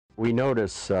We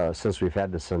notice since we've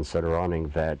had the Sunsetter awning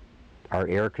that our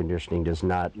air conditioning does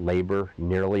not labor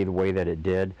nearly the way that it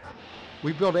did.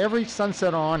 We built every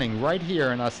Sunsetter awning right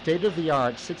here in our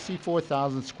state-of-the-art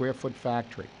 64,000 square foot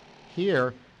factory.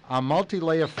 Here, our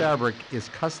multi-layer fabric is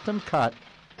custom cut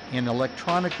and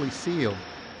electronically sealed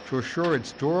to assure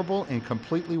it's durable and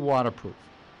completely waterproof.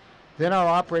 Then our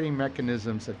operating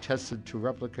mechanisms are tested to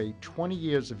replicate 20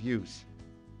 years of use.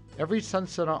 Every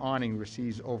Sunsetter awning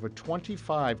receives over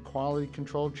 25 quality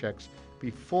control checks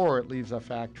before it leaves our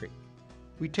factory.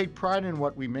 We take pride in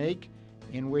what we make,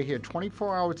 and we're here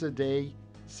 24 hours a day,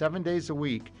 7 days a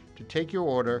week to take your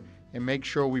order and make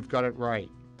sure we've got it right.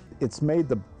 It's made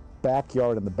the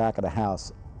backyard and the back of the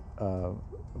house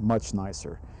much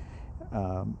nicer.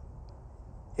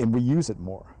 And we use it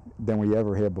more than we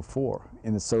ever had before.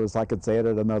 And so it's like it's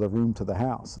added another room to the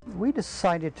house. We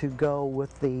decided to go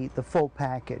with the full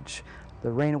package. The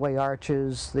rainaway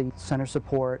arches, the center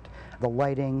support, the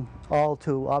lighting, all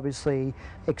to obviously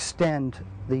extend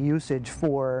the usage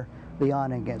for the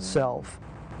awning itself.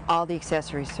 All the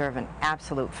accessories serve an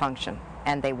absolute function,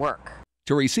 and they work.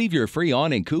 To receive your free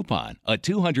awning coupon, a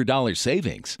 $200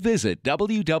 savings, visit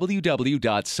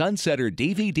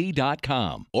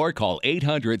www.sunsetterdvd.com or call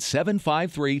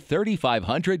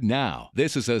 800-753-3500 now.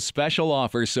 This is a special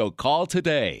offer, so call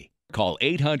today. Call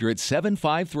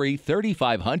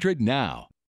 800-753-3500 now.